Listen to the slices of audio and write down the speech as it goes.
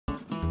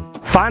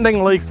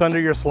Finding leaks under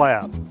your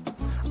slab.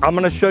 I'm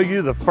going to show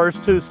you the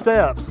first two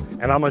steps,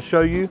 and I'm going to show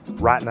you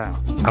right now.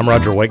 I'm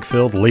Roger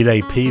Wakefield, Lead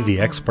AP, the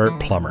expert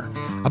plumber.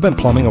 I've been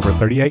plumbing over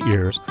 38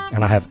 years,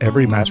 and I have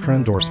every master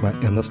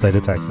endorsement in the state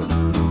of Texas.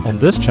 On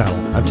this channel,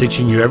 I'm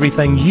teaching you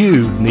everything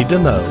you need to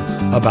know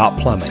about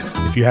plumbing.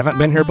 If you haven't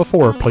been here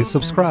before, please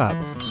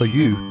subscribe so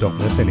you don't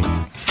miss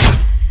anything.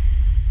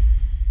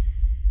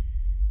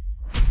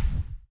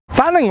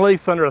 Finding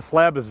leaks under a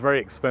slab is very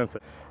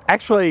expensive.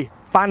 Actually,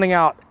 finding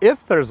out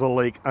if there's a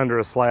leak under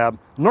a slab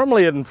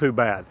normally isn't too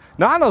bad.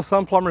 Now, I know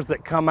some plumbers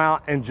that come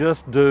out and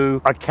just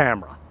do a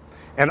camera,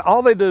 and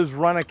all they do is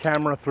run a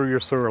camera through your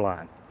sewer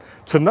line.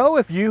 To know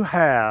if you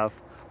have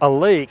a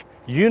leak,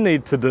 you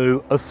need to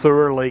do a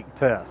sewer leak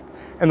test.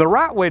 And the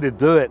right way to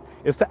do it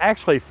is to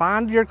actually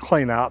find your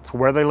cleanouts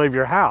where they leave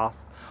your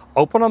house,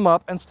 open them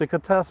up, and stick a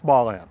test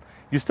ball in.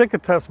 You stick a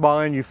test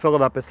ball in, you fill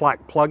it up. It's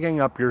like plugging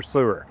up your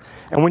sewer.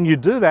 And when you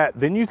do that,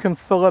 then you can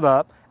fill it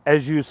up,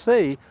 as you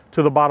see,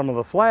 to the bottom of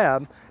the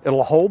slab.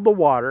 It'll hold the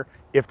water.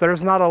 If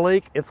there's not a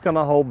leak, it's going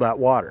to hold that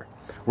water.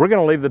 We're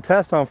going to leave the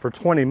test on for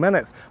 20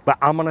 minutes, but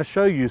I'm going to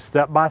show you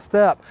step by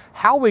step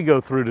how we go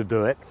through to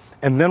do it.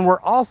 And then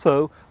we're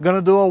also going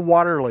to do a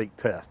water leak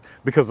test,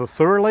 because a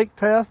sewer leak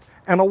test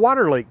and a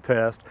water leak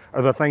test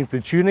are the things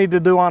that you need to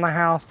do on a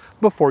house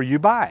before you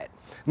buy it.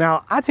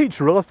 Now, I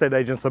teach real estate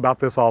agents about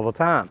this all the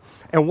time,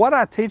 and what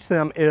I teach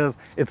them is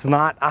it's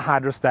not a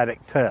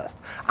hydrostatic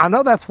test. I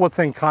know that's what's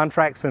in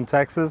contracts in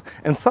Texas,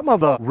 and some of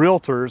the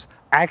realtors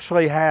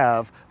actually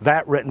have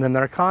that written in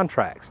their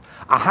contracts.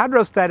 A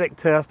hydrostatic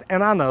test,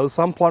 and I know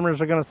some plumbers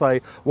are going to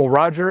say, well,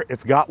 Roger,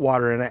 it's got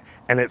water in it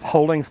and it's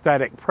holding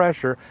static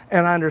pressure,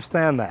 and I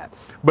understand that.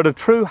 But a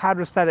true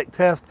hydrostatic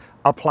test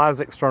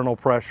applies external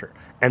pressure,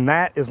 and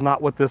that is not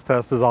what this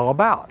test is all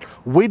about.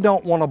 We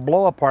don't want to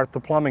blow apart the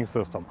plumbing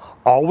system.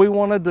 All we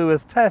want to do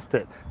is test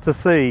it to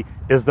see,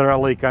 is there a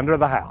leak under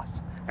the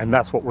house? And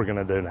that's what we're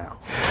going to do now.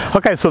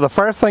 Okay, so the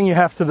first thing you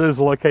have to do is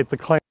locate the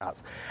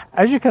cleanouts.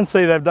 As you can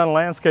see, they've done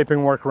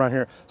landscaping work around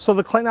here, so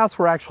the cleanouts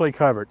were actually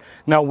covered.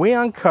 Now, we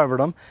uncovered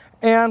them,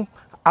 and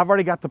I've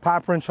already got the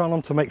pipe wrench on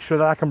them to make sure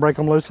that I can break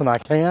them loose, and I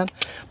can.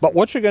 But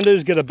what you're going to do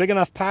is get a big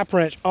enough pipe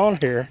wrench on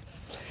here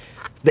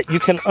that you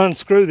can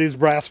unscrew these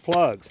brass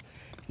plugs.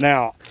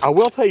 Now, I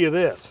will tell you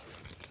this.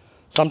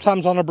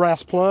 Sometimes on a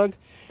brass plug,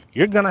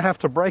 you're going to have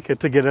to break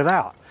it to get it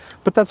out.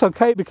 But that's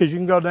okay, because you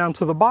can go down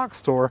to the box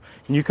store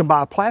and you can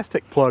buy a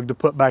plastic plug to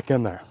put back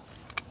in there.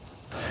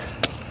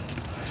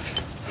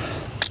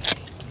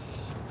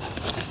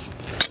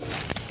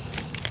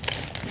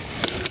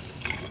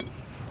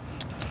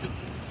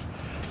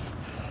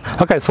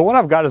 Okay, so what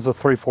I've got is a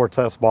 3/4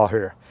 test ball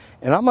here,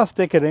 and I'm going to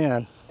stick it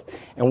in.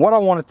 And what I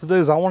want it to do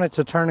is I want it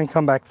to turn and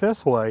come back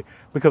this way,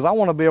 because I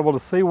want to be able to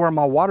see where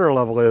my water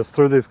level is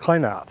through these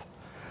cleanouts.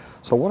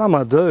 So what I'm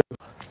going to do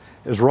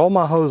is roll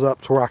my hose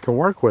up to where I can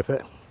work with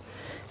it,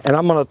 and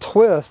I'm going to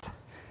twist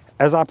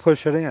as I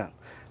push it in.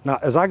 Now,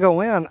 as I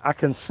go in, I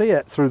can see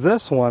it through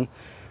this one,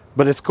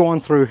 but it's going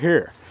through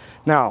here.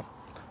 Now,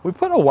 we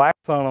put a wax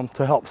on them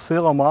to help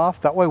seal them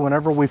off. That way,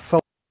 whenever we fill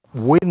it,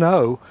 we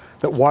know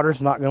that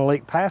water's not going to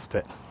leak past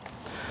it.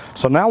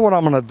 So now what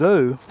I'm going to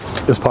do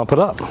is pump it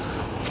up.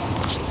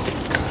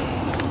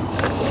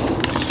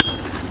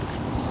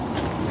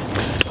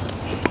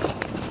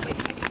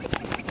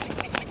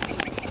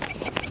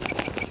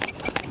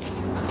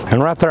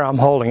 And right there, I'm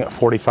holding at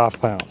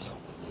 45 pounds.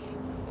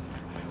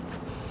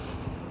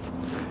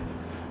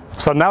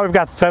 So now we've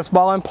got the test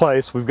ball in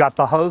place, we've got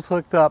the hose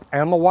hooked up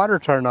and the water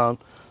turned on.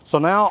 So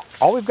now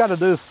all we've got to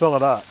do is fill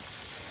it up.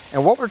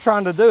 And what we're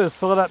trying to do is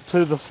fill it up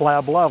to the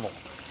slab level.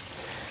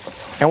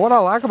 And what I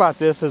like about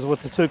this is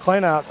with the two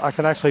cleanouts, I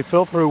can actually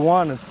fill through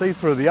one and see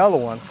through the other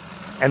one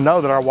and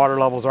know that our water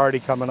level is already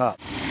coming up.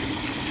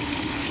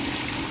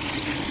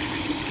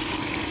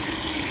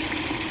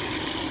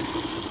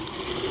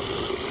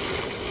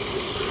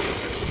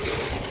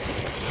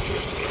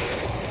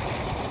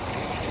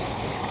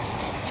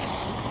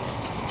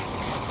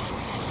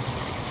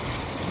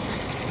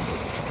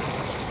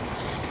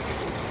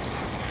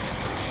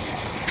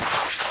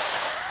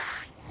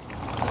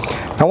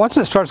 Now, once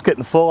it starts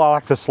getting full, I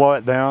like to slow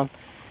it down.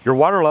 Your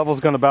water level is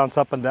going to bounce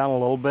up and down a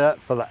little bit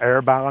for the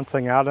air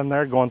balancing out in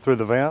there, going through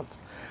the vents.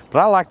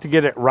 But I like to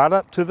get it right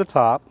up to the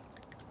top.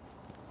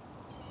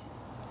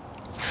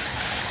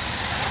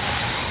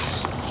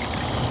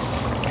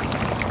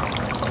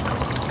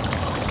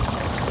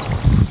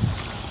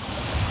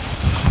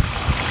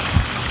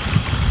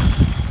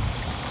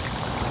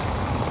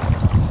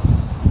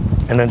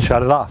 And then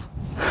shut it off.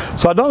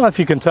 So I don't know if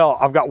you can tell,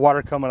 I've got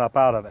water coming up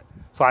out of it.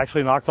 So I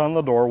actually knocked on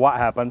the door. What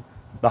happened?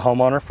 The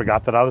homeowner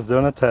forgot that I was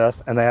doing a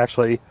test, and they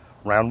actually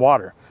ran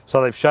water.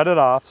 So they've shut it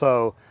off.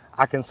 So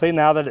I can see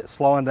now that it's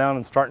slowing down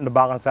and starting to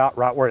balance out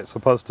right where it's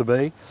supposed to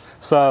be.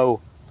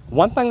 So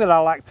one thing that I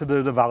like to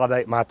do to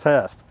validate my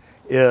test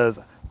is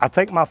I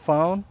take my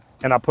phone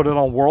and I put it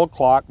on world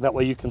clock. That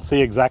way you can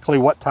see exactly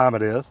what time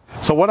it is.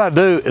 So what I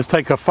do is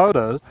take a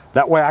photo.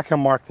 That way I can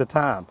mark the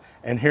time.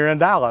 And here in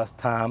Dallas,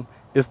 time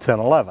is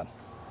 10:11.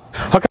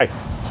 Okay,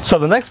 so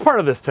the next part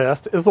of this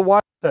test is the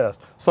water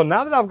test. So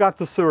now that I've got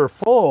the sewer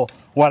full,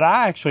 what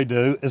I actually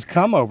do is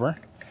come over,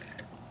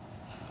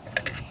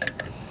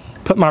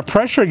 put my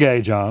pressure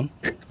gauge on.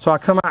 So I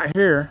come out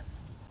here,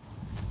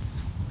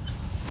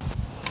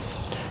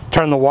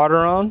 turn the water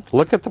on,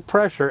 look at the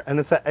pressure, and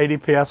it's at 80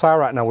 PSI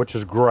right now, which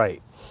is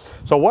great.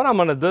 So what I'm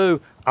gonna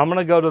do, I'm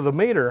gonna go to the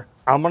meter,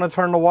 I'm gonna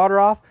turn the water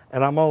off,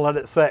 and I'm gonna let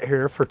it sit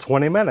here for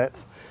 20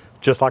 minutes,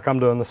 just like I'm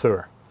doing the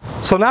sewer.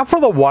 So now for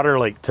the water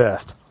leak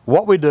test.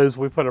 What we do is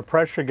we put a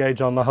pressure gauge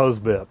on the hose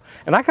bib.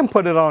 And I can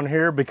put it on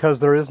here because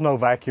there is no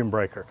vacuum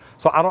breaker.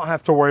 So I don't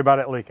have to worry about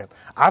it leaking.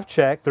 I've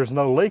checked, there's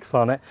no leaks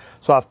on it.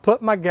 So I've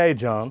put my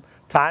gauge on,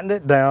 tightened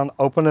it down,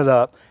 opened it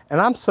up,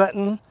 and I'm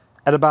setting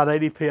at about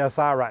 80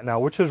 PSI right now,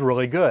 which is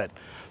really good.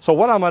 So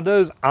what I'm gonna do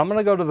is I'm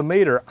gonna go to the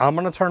meter, I'm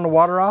gonna turn the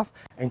water off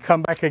and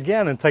come back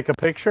again and take a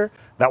picture.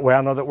 That way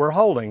I know that we're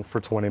holding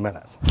for 20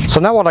 minutes. So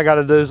now what I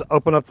gotta do is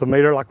open up the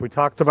meter like we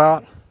talked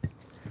about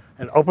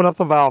and open up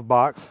the valve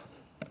box.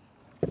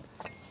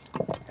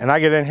 And I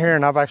get in here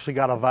and I've actually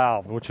got a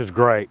valve, which is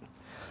great.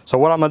 So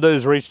what I'm gonna do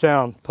is reach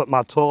down, put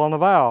my tool on the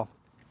valve,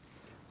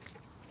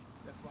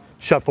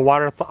 shut the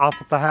water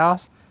off at the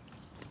house,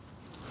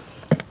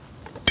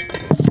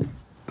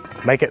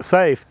 make it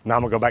safe. Now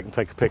I'm gonna go back and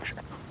take a picture.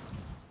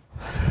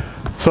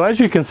 So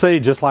as you can see,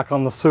 just like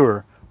on the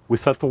sewer, we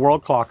set the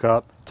world clock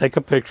up, take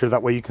a picture,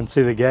 that way you can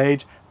see the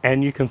gauge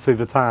and you can see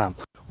the time.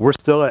 We're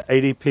still at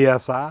 80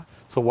 PSI,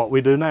 so what we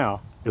do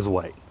now is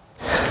wait.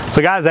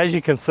 So guys, as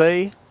you can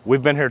see,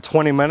 we've been here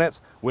 20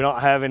 minutes. We don't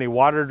have any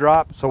water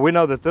drop, so we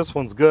know that this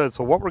one's good.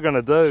 So what we're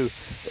gonna do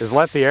is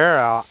let the air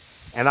out,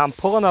 and I'm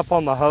pulling up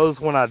on the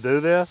hose when I do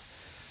this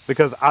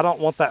because I don't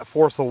want that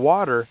force of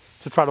water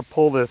to try to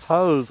pull this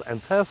hose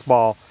and test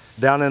ball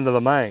down into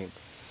the main.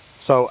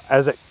 So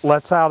as it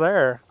lets out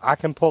air, I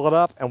can pull it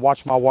up and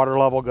watch my water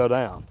level go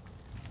down.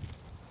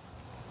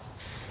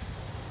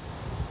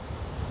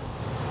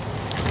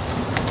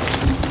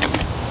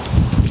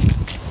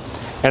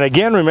 And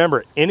again,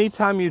 remember,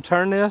 anytime you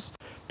turn this,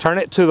 turn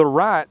it to the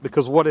right,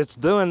 because what it's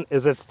doing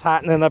is it's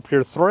tightening up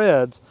your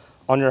threads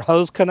on your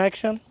hose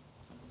connection.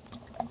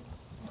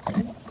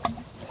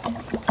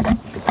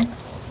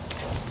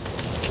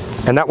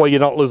 And that way you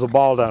don't lose a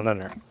ball down in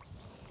there.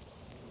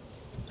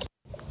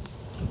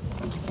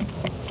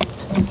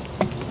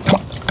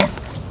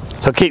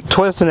 So keep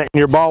twisting it and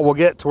your ball will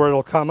get to where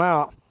it'll come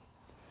out.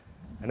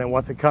 And then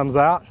once it comes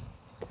out,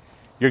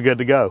 you're good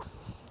to go.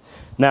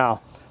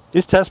 Now,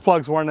 these test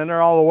plugs weren't in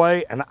there all the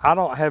way, and I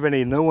don't have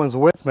any new ones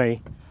with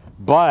me,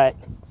 but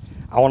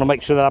I want to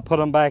make sure that I put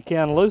them back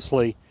in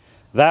loosely.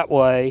 That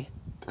way,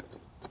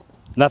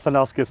 nothing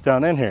else gets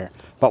down in here.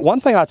 But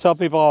one thing I tell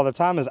people all the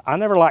time is I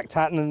never like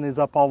tightening these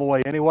up all the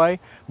way anyway,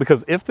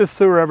 because if this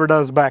sewer ever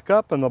does back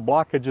up and the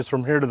blockage is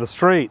from here to the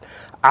street,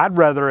 I'd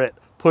rather it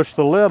push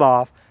the lid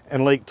off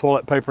and leak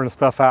toilet paper and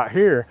stuff out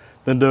here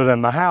than do it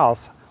in the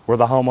house where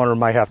the homeowner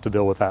may have to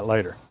deal with that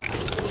later.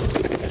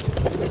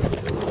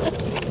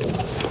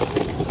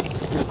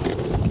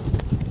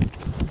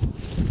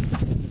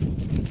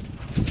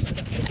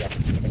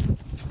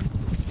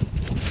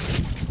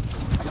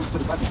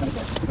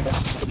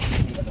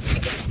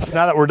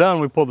 Now that we're done,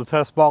 we pulled the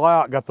test ball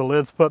out, got the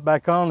lids put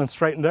back on, and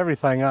straightened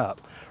everything up.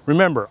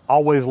 Remember,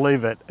 always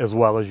leave it as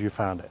well as you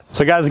found it.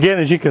 So guys, again,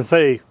 as you can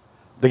see,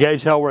 the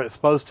gauge held where it's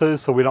supposed to,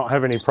 so we don't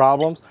have any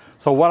problems.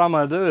 So what I'm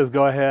gonna do is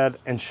go ahead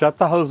and shut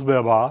the hose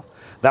bib off.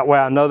 That way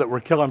I know that we're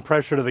killing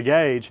pressure to the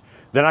gauge.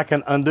 Then I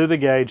can undo the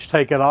gauge,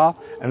 take it off,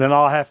 and then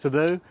all I have to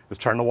do is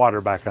turn the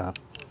water back on.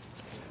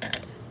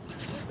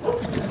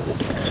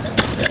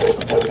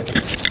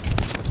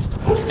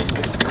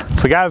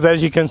 So guys,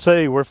 as you can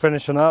see, we're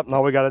finishing up, and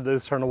all we gotta do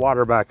is turn the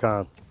water back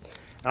on.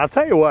 And I'll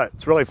tell you what,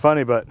 it's really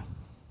funny, but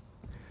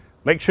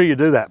make sure you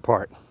do that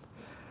part.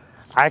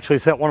 I actually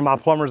sent one of my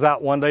plumbers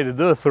out one day to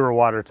do a sewer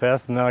water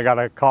test, and then I got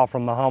a call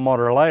from the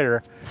homeowner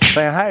later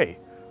saying, hey,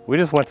 we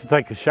just went to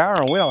take a shower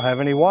and we don't have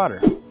any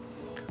water.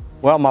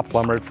 Well, my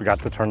plumber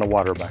forgot to turn the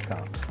water back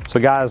on. So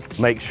guys,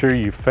 make sure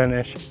you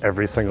finish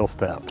every single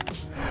step.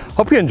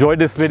 Hope you enjoyed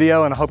this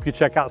video, and I hope you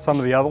check out some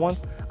of the other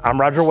ones.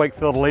 I'm Roger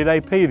Wakefield, Lead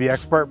AP, the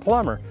expert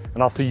plumber,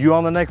 and I'll see you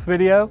on the next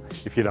video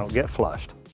if you don't get flushed.